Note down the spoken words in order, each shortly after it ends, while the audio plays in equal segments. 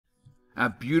Our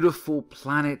beautiful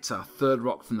planet, our third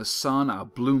rock from the sun, our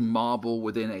blue marble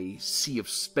within a sea of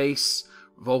space,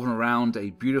 revolving around a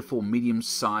beautiful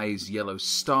medium-sized yellow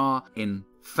star. In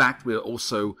fact, we're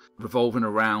also revolving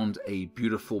around a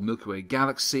beautiful Milky Way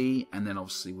galaxy, and then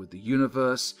obviously with the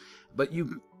universe. But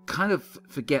you kind of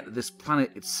forget that this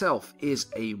planet itself is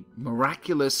a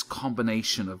miraculous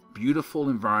combination of beautiful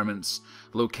environments,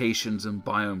 locations, and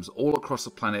biomes all across the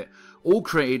planet, all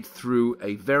created through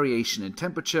a variation in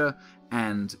temperature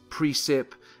and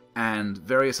precip and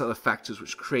various other factors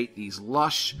which create these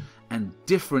lush and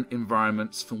different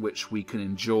environments from which we can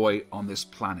enjoy on this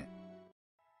planet.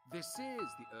 This is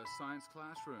the Earth Science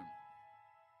Classroom.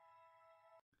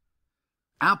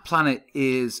 Our planet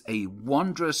is a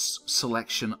wondrous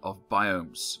selection of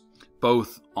biomes,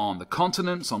 both on the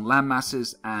continents, on land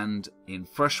masses, and in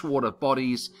freshwater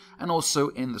bodies, and also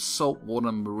in the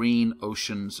saltwater marine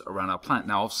oceans around our planet.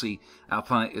 Now, obviously, our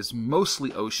planet is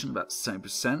mostly ocean, about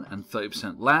 70% and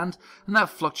 30% land, and that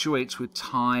fluctuates with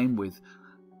time, with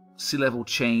sea level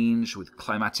change, with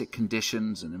climatic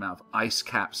conditions, and the amount of ice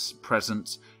caps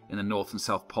present in the North and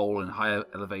South Pole and higher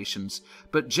elevations.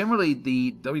 But generally,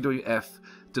 the WWF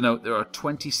denote there are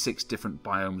 26 different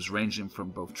biomes ranging from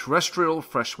both terrestrial,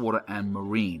 freshwater, and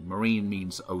marine. Marine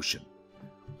means ocean.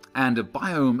 And a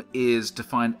biome is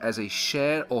defined as a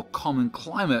shared or common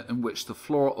climate in which the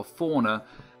flora or fauna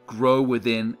grow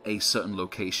within a certain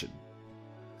location.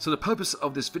 So the purpose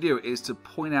of this video is to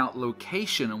point out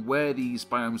location and where these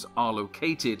biomes are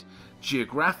located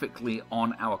geographically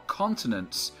on our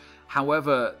continents.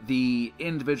 However, the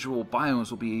individual biomes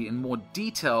will be in more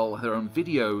detail, their own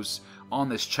videos on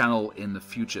this channel in the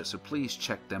future, so please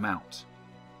check them out.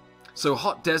 So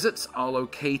hot deserts are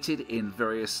located in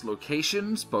various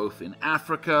locations, both in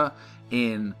Africa,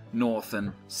 in North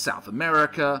and South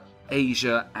America,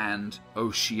 Asia, and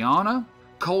Oceania.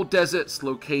 Cold deserts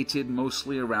located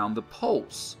mostly around the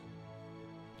poles.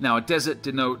 Now, a desert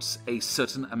denotes a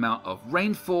certain amount of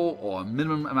rainfall or a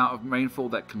minimum amount of rainfall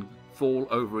that can fall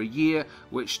over a year,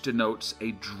 which denotes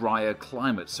a drier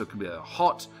climate. So it can be a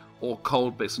hot or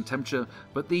cold based on temperature,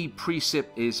 but the precip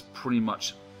is pretty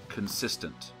much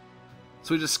consistent.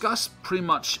 So we discussed pretty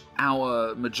much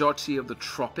our majority of the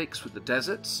tropics with the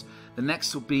deserts. The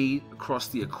next will be across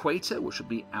the equator, which will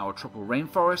be our tropical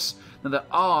rainforests. Now there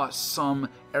are some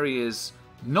areas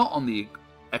not on the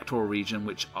equatorial region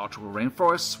which are tropical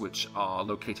rainforests, which are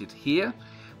located here.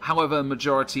 However, the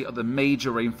majority of the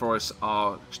major rainforests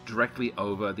are directly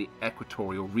over the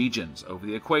equatorial regions, over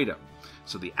the equator.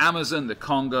 So the Amazon, the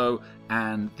Congo,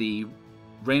 and the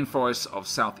rainforests of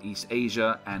Southeast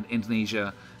Asia and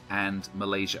Indonesia and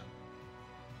Malaysia.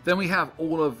 Then we have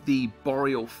all of the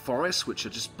boreal forests, which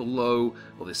are just below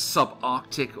or the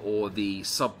subarctic or the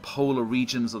subpolar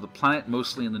regions of the planet,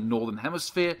 mostly in the northern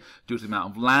hemisphere due to the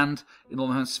amount of land in the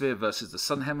northern hemisphere versus the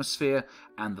southern hemisphere,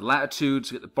 and the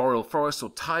latitudes. You get the boreal forest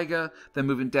or taiga. Then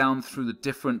moving down through the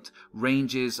different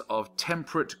ranges of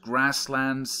temperate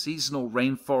grasslands, seasonal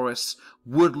rainforests,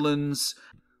 woodlands.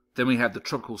 Then we have the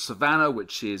tropical savanna,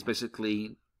 which is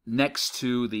basically next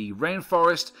to the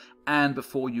rainforest and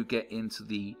before you get into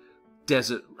the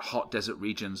desert, hot desert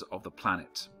regions of the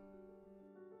planet.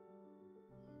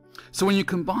 So when you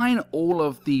combine all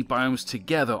of the biomes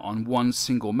together on one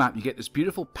single map, you get this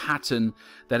beautiful pattern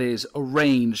that is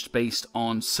arranged based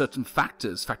on certain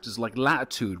factors. Factors like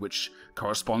latitude, which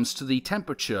corresponds to the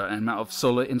temperature and amount of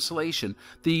solar insolation,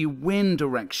 the wind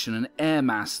direction and air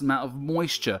mass, the amount of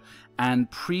moisture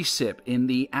and precip in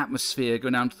the atmosphere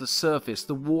going down to the surface,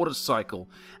 the water cycle,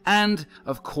 and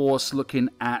of course looking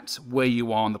at where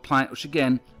you are on the planet, which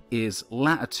again is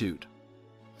latitude.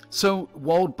 So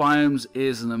world biomes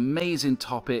is an amazing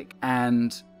topic,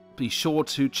 and be sure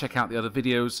to check out the other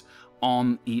videos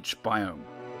on each biome.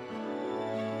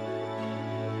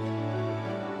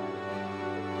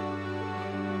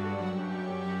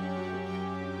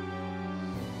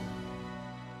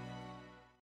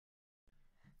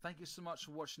 Thank you so much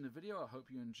for watching the video. I hope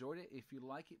you enjoyed it. If you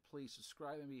like it, please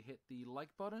subscribe and maybe hit the like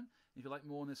button. If you like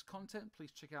more on this content,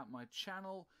 please check out my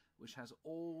channel, which has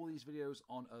all these videos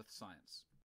on Earth science.